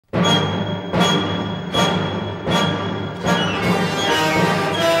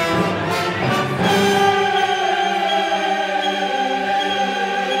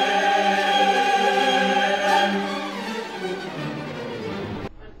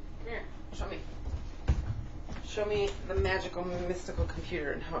Show me the magical, mystical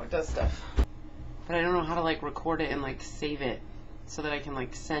computer and how it does stuff. But I don't know how to like record it and like save it so that I can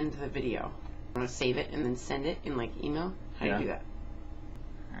like send the video. I want to save it and then send it in like email. How do you do that?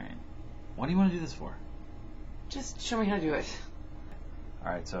 Alright. What do you want to do this for? Just show me how to do it.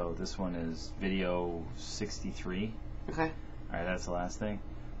 Alright, so this one is video 63. Okay. Alright, that's the last thing.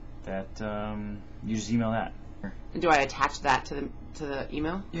 That, you just email that. And do I attach that to the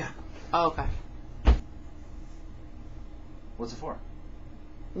email? Yeah. Oh, okay. What's it for?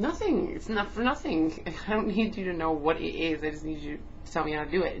 Nothing. It's not for nothing. I don't need you to know what it is. I just need you to tell me how to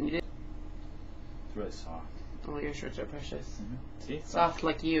do it. And you did. It's really soft. Oh, your shirts are precious. Mm-hmm. See? Soft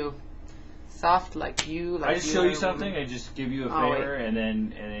like you. Soft like you. Like I just show you something. I just give you a favor, and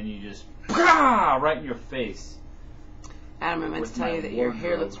then you just right in your face. Adam, I meant to tell you that your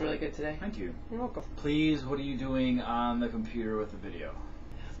hair looks really good today. Thank you. You're welcome. Please, what are you doing on the computer with the video?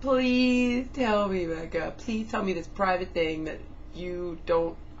 Please tell me, Becca. Please tell me this private thing that you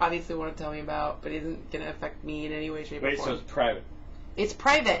don't obviously want to tell me about, but isn't going to affect me in any way, shape, or form. Wait, so it's private? It's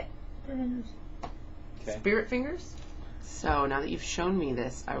private. Okay. Spirit fingers? So, now that you've shown me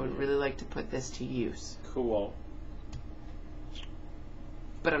this, I would really like to put this to use. Cool.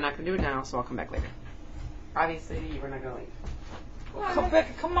 But I'm not going to do it now, so I'll come back later. Obviously, you were not going to leave. Well, come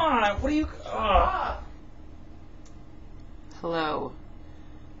back. Come on. What are you... Hello.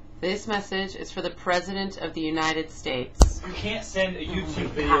 This message is for the President of the United States. You can't send a YouTube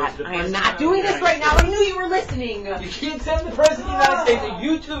video God, to the I President am not doing this right now. I knew you were listening. You can't send the President of the United States a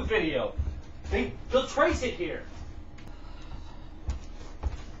YouTube video. They'll trace it here.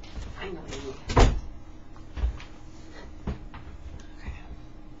 I know you. Okay.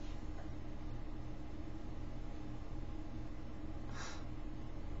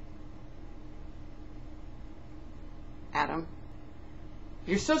 Adam.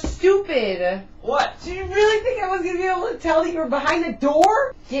 You're so stupid. What? Did you really think I was going to be able to tell that you were behind the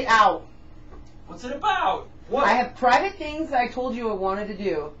door? Get out. What's it about? What? I have private things that I told you I wanted to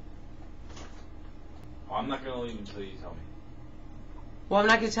do. Oh, I'm not going to leave until you tell me. Well, I'm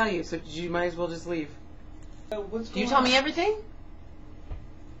not going to tell you, so you might as well just leave. What's Do you tell me everything?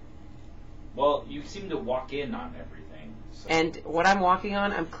 Well, you seem to walk in on everything. So. And what I'm walking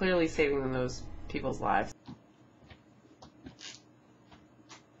on, I'm clearly saving those people's lives.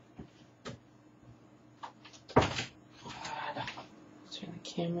 Turn the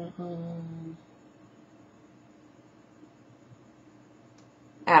camera on.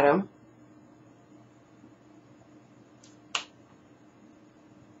 Adam.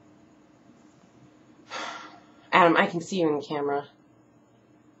 Adam, I can see you in the camera.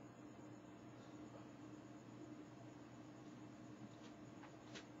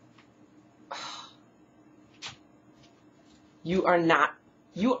 You are not.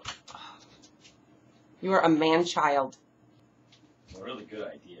 You are a man-child. A really good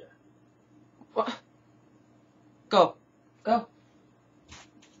idea. What? Go. Go.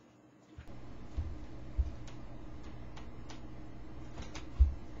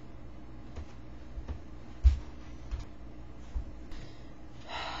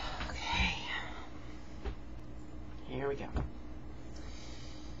 Okay. Here we go.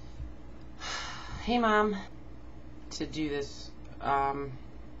 Hey, Mom. To do this,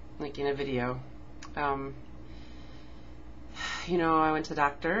 like in a video. You know, I went to the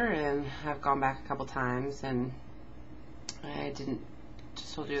doctor and I've gone back a couple times, and I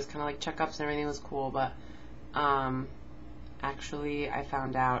just told you it was kind of like checkups and everything was cool, but actually I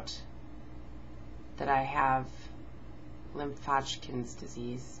found out that I have Hodgkin's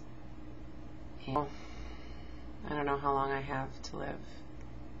disease. And I don't know how long I have to live.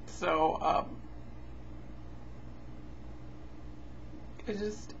 So, I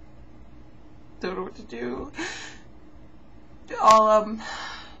just don't know what to do. I'll,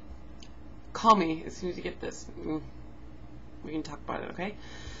 call me as soon as you get this. We can talk about it, okay?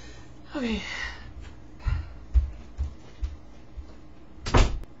 Okay.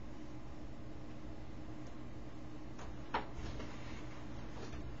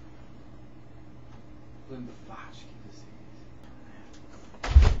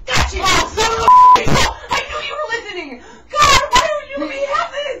 Gotcha! Oh, son of a I knew you were listening! God, why don't you let me have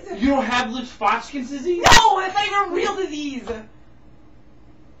this? You don't have Hodgkin's disease? No, it's not even a real disease!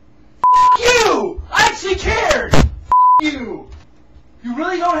 You! I actually cared! You! You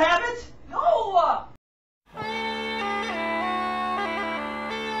really don't have it? No!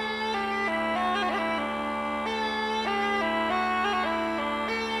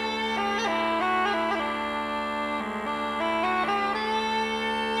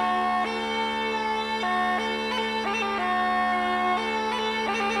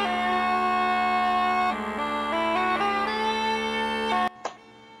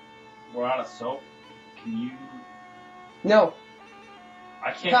 Can you? No.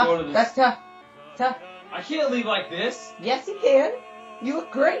 I can't Tough. go to this. That's tough. Tough. I can't leave like this. Yes, you can. You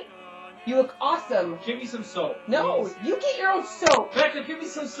look great. You look awesome. Give me some soap. No, please. you get your own soap. Becca, give me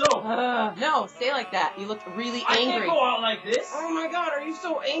some soap. No, stay like that. You look really I angry. can't go out like this. Oh my God, are you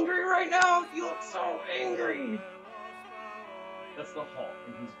so angry right now? You look so angry. That's the Hulk,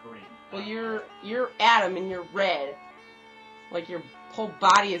 and he's green. Well, you're Adam and you're red. Like your whole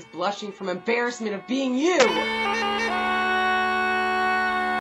body is blushing from embarrassment of being you.